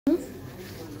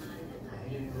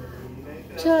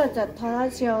เชื่อจัดทอ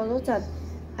ร์เชียวรู้จัด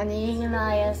อันนี้อะไร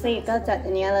สิก็จัดอั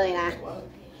นนี้เลยนะ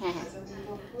แฮ่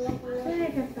ใช่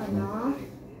กันก่อนเนาะ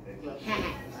แฮ่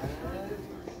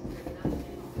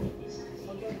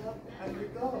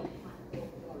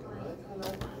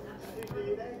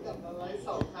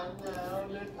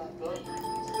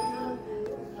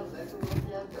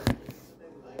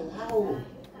เท่า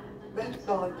แม่ต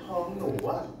อนท้องหนูอ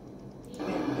ะเ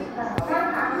ด็กๆไปเรีย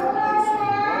นไปสี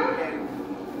แกง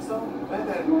ส้มแม่แ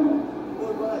ต่พู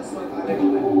ดว่าส่วนอะไรตี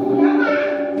ให้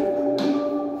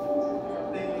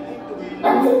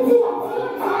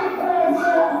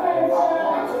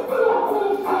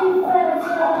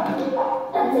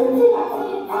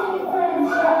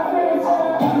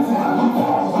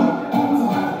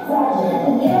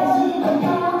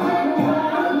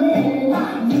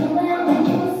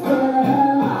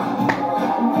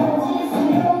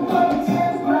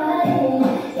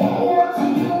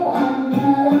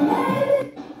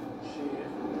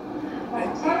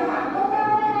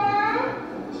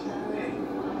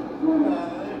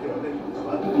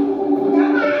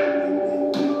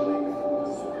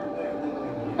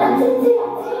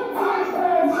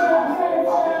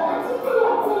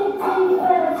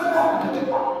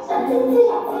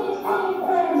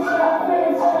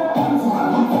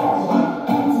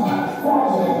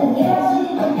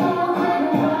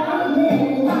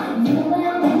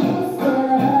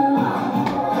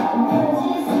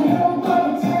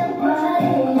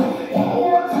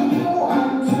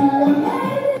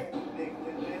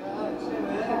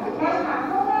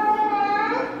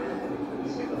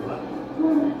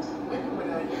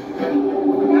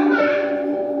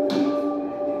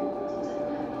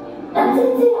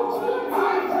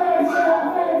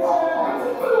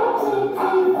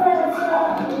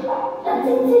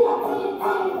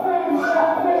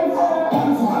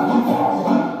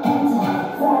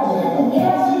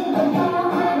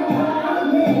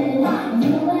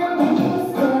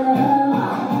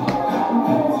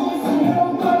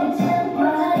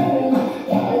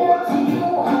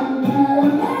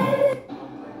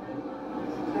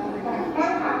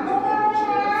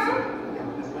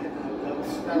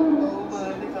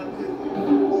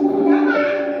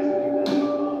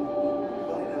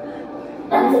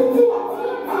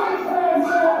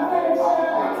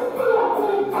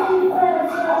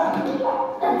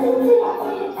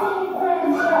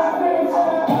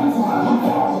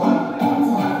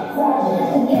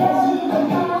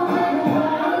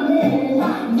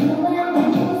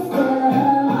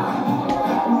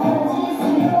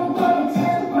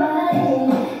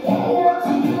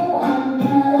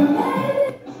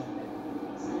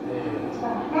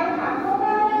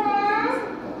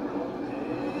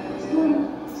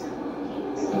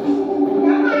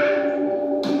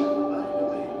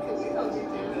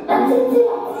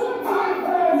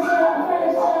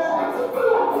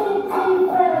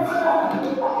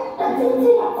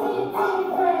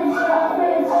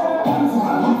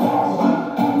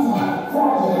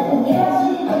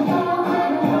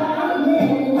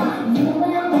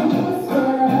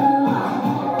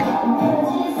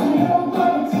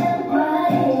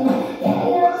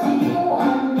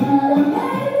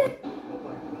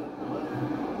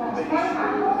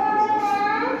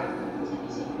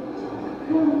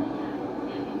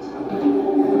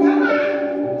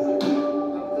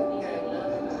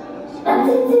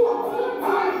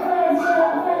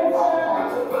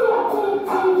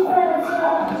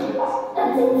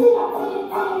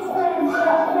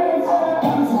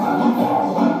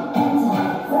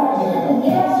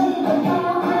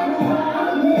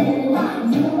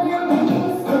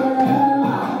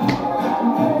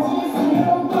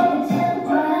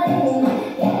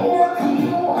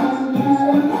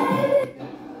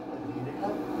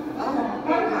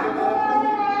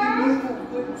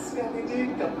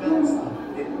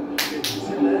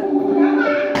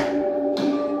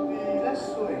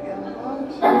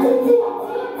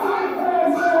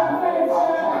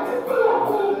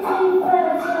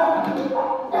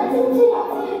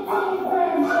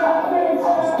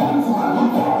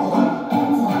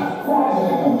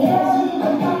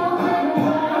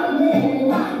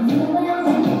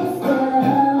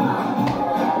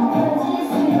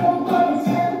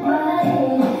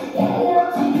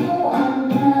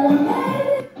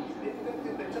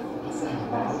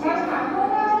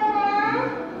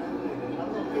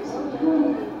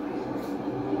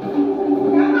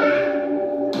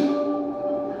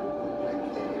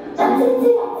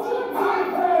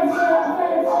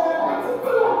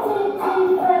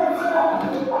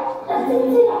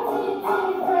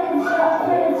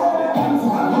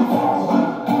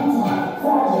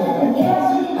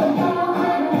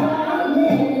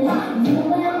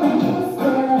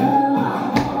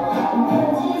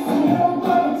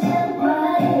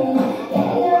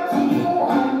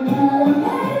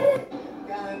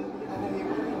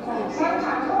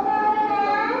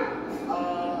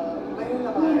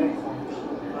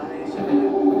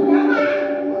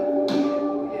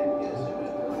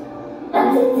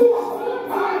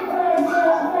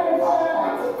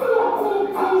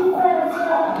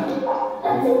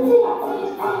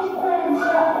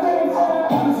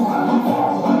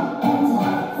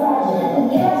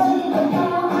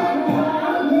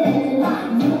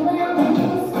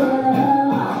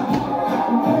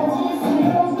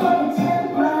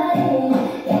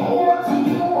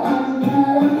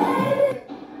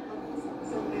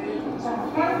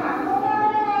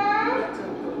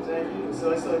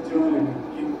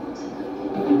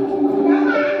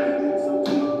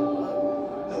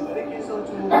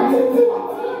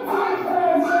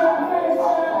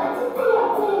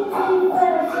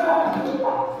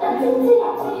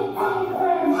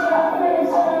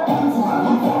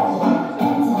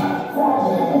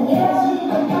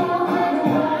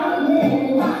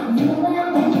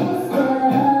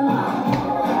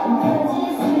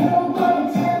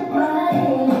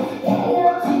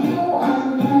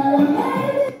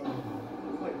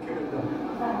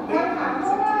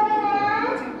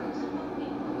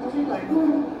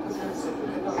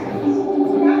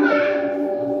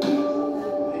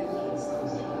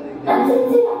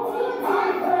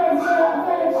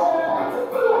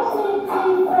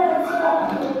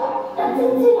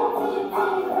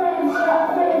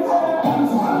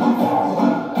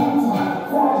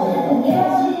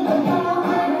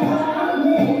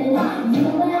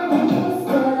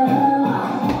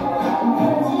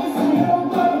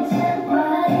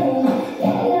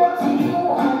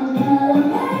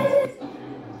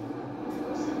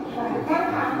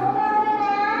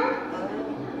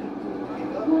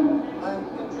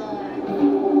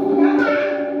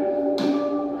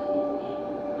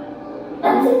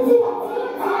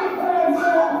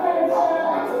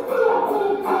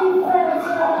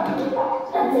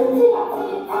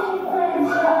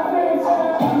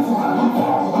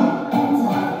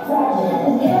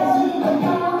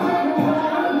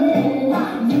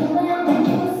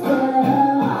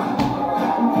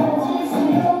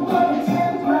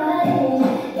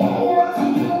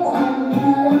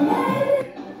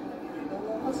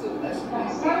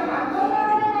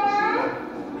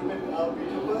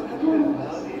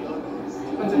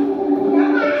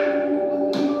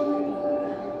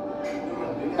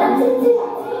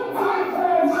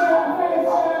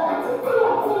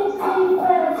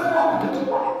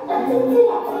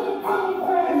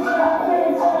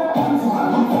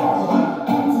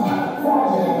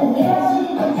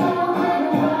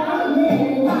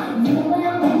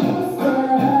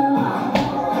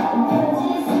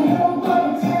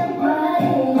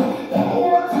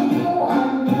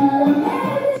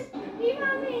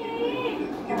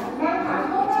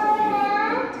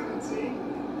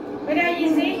ไม่ได้ยิ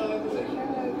นสิ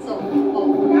ส่งผม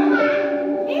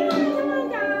นี่มันทำไม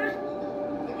จ๊ะ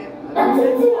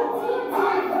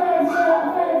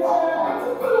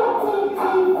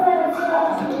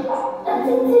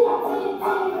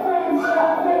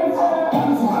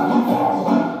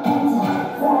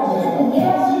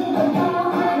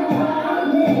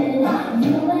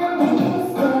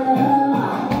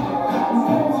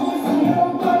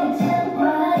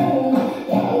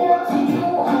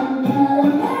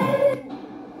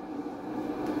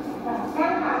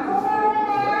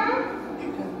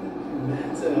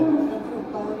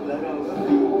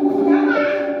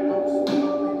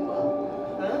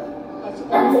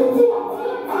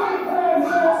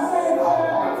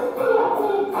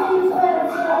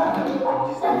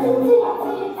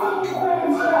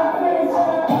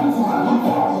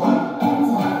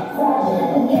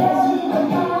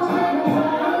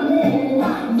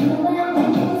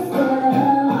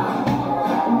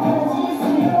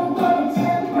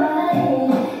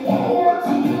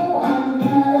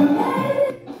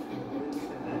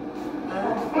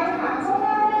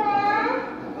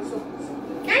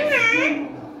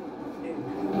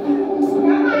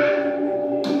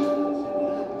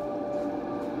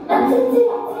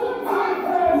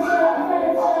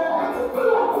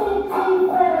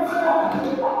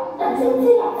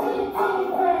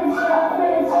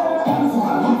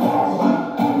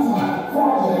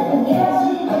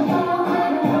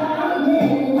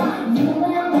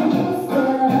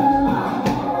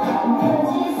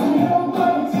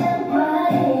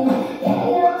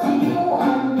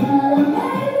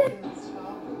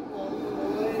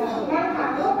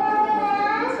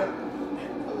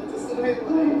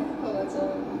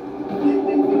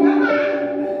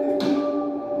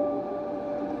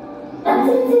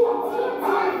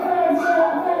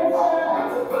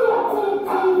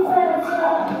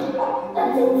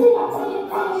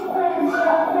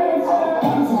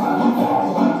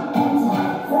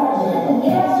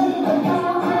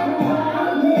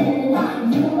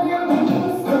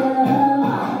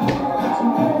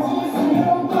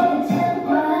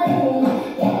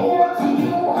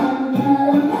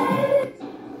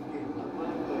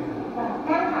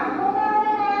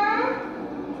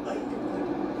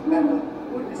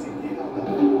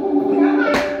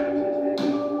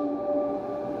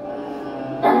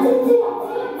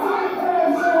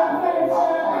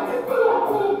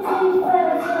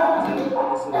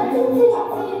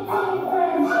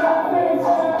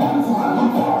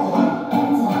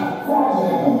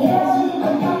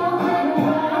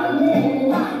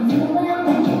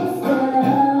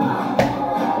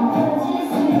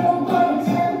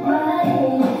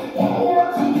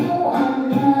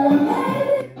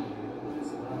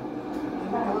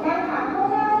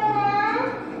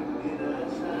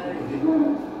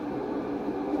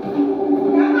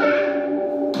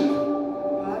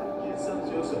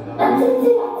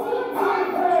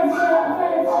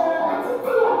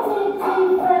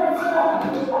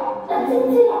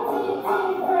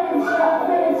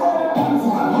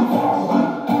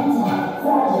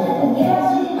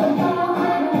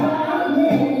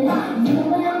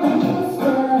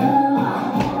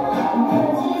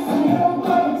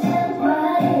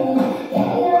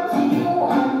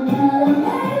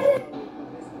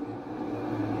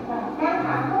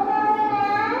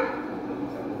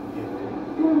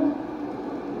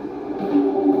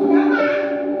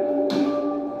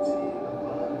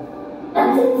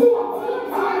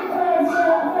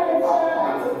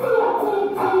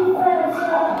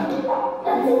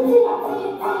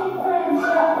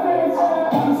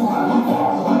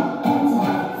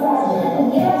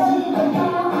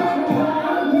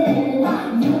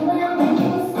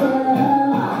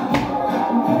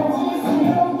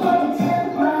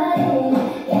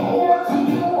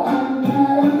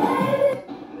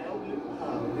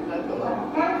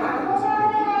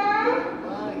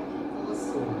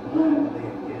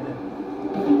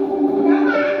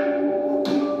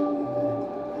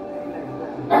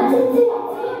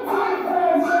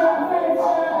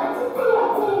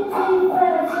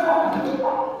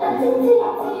Thank you.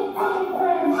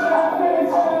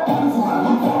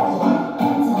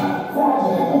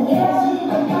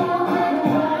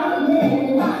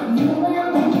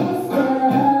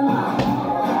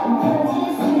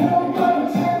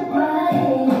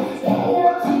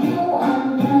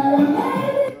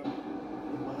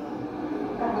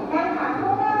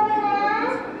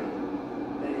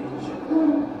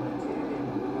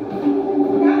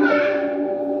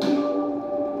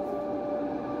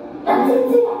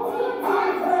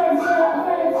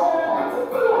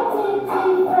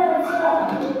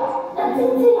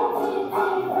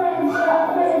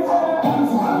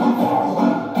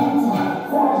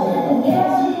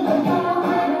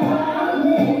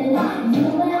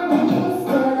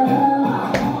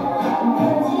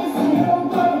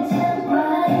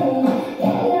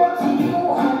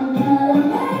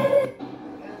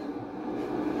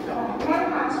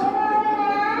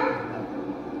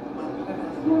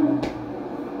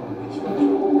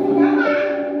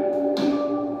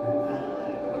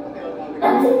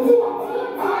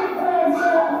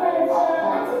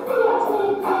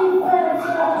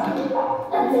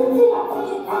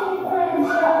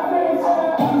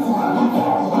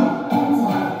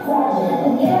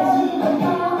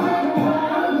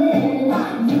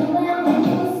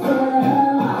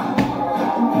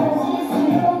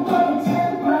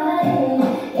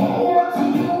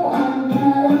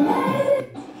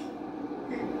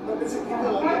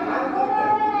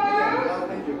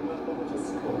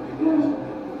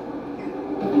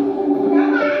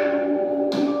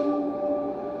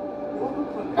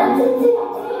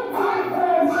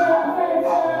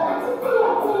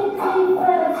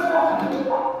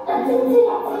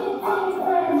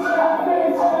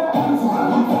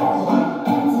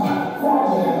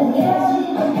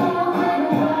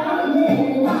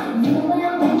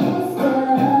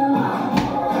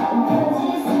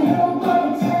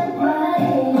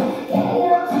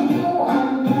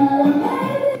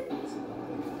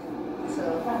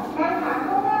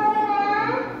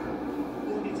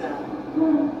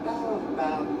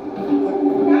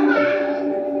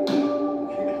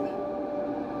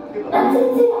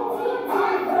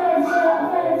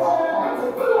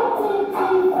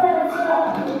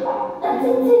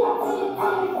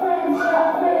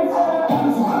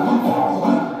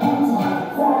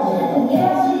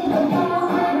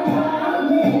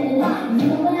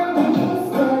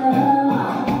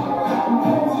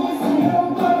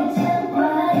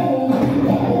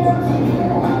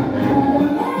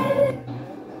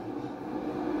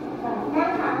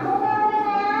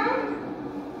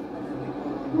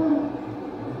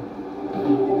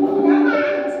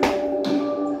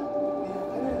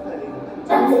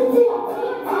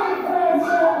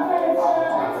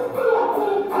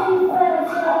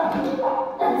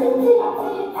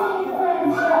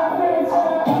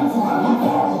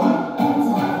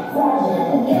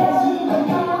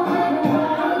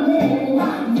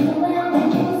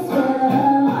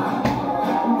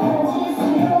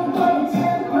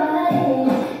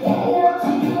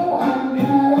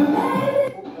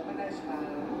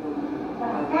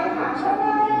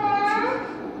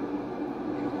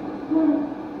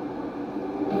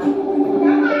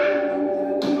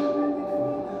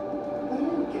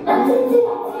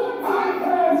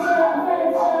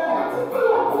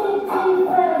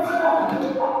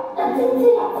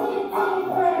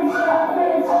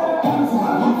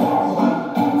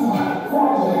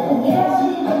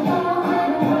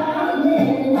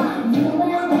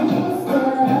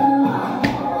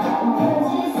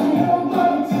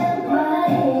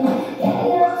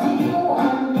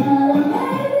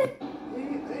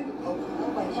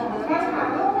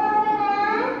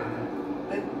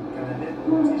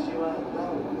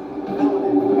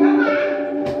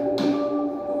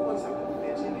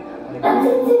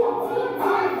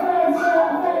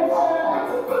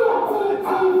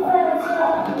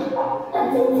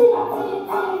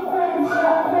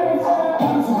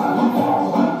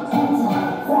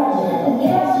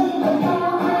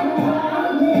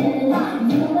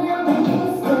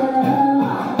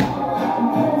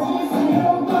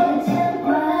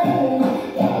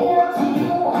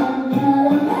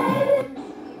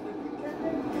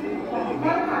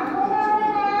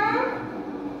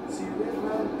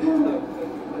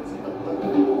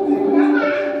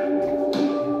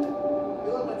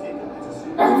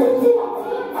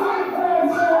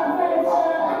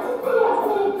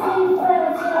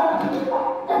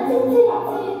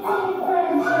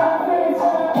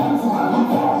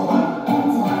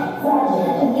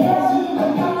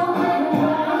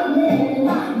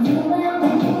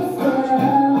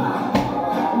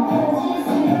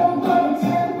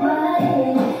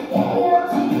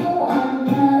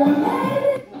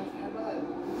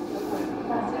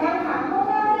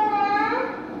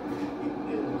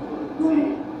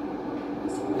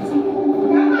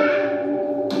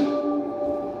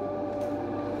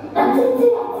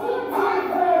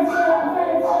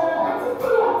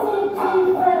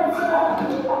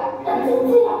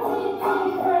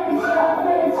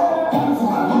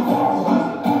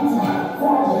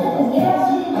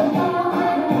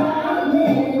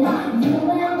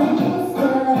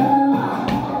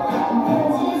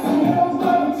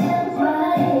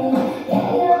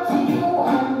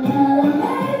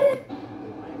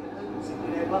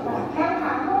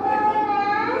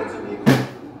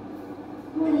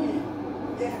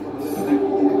 แยกของ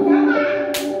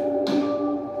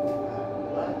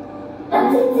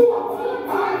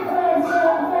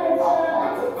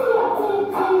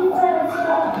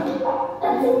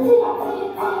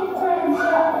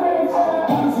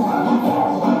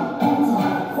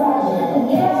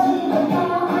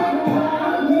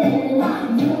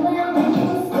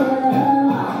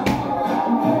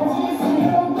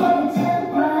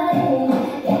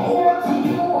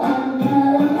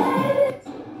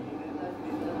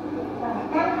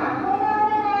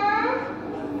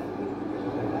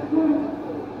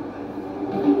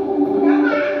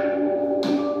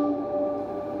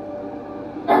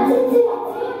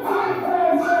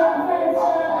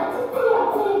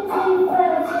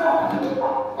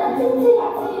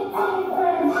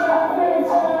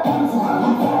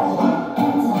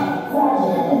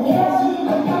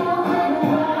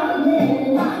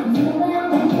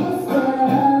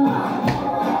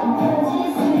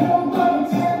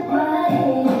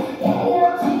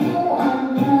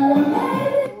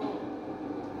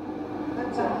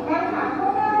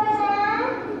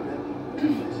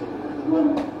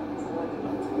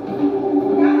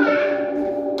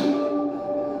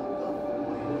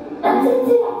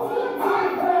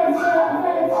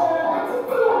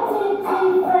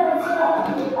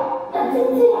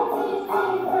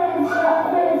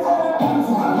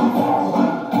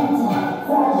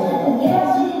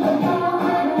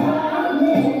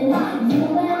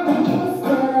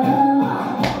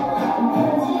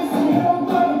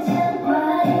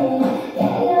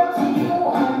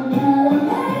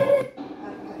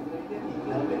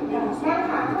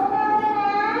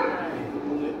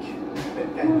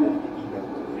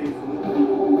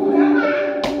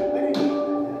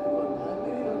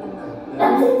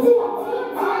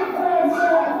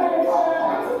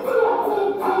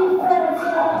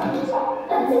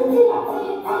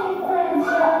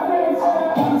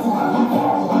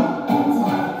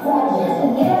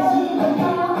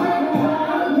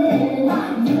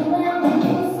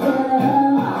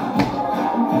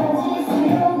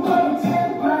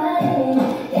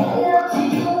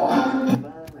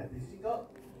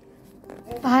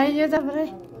ไปเยอะจังเลย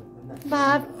บา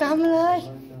ปกรรมเลย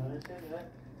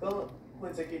ก็คว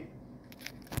รจะกิน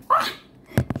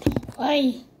เฮ้ย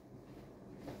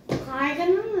ขายกัน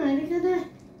นั่งไหนดีกันนะ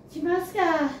ชิมัสก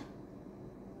ะ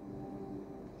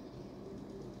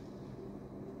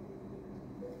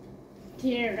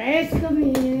ทีเรสก็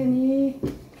มีนี่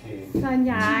สัญ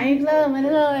ญาอีกเริ่มมา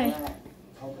เลย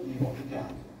เขาก็ดีหมดทุกอย่าง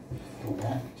ถูกไหม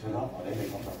เชิญรับออกได้เลย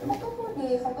ครับเขาก็พูดดี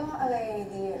เขาก็อะไร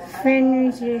ดีนะคะเฟรนมิ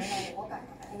ช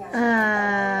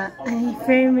อันนี้เฟ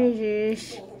รนมิช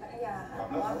พัทยาค่ะเ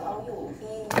พราะว่าเขาอยู่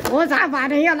ที่โอ้สาบาน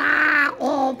นี่ละโอ้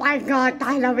ไปก่อนตา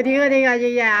ยเราไปดีก็ดีกันยั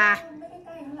งไงไม่ได้ใก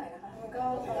ล้เท่าไหร่นะคะมันก็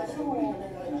คนละชั่วโมงนึ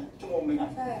ง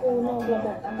ใช่ชั่วโมงนึงแ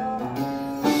ล้วก็ครั้ง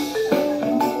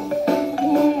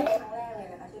แรกเลย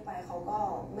นะคะที่ไปเขาก็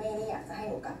ไม่ได้อยากจะให้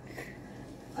หนูกลับ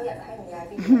เขาอยากจะให้หนูย้ายไ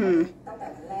ปตั้งแต่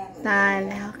วันแรกตาย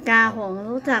แล้วกาหง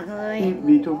รู้จักเลย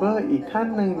วีทูเบอร์อีกท่าน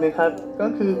หนึ่งนะครับก็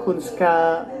คือคุณสกา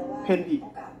เพนดิ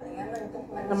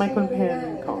ทำไมคุณเพน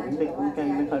ของเด็กคุณแกง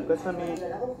นะครับก็จะมีแ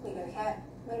ล้วก็คุยกันแค่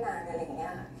ไม่นานอะไรอย่างเงี้ย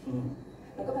ค่ะ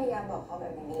หนูก็พยายามบอกเขาแบ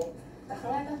บนี้แต่ครั้ง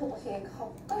แรกก็คือโอเคเขา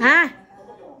ฮะ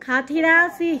คราวที่แล้ว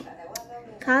สิ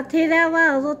คราวที่แล้วว่า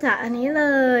รู้จักอันนี้เล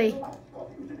ย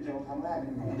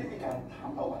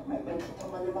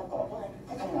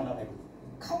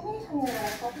เขาไม่ได้ทำงาน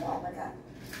เขาเพิ่งออกมาจาก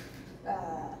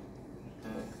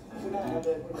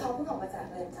เขาเพิ่งออกมาจาก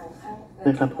เรือนจำข้างน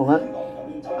ะครับเพราะว่า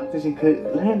จริงๆคือ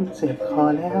เล่นเจ็บคอ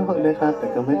แล้วนะครับแต่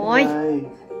ก็ไม่เป็นไร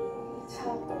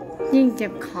ยิ่งเจ็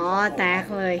บคอแตก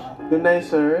เลย Good night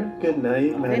sir Good night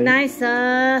Good night sir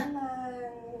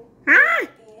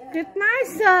Good night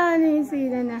sir นี่สิ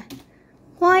นะ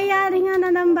ว่าอย่าทิ้งอัน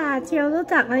นั้นบาดเชียวรู้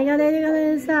จักอะไรกันเลยกันเลย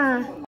สิ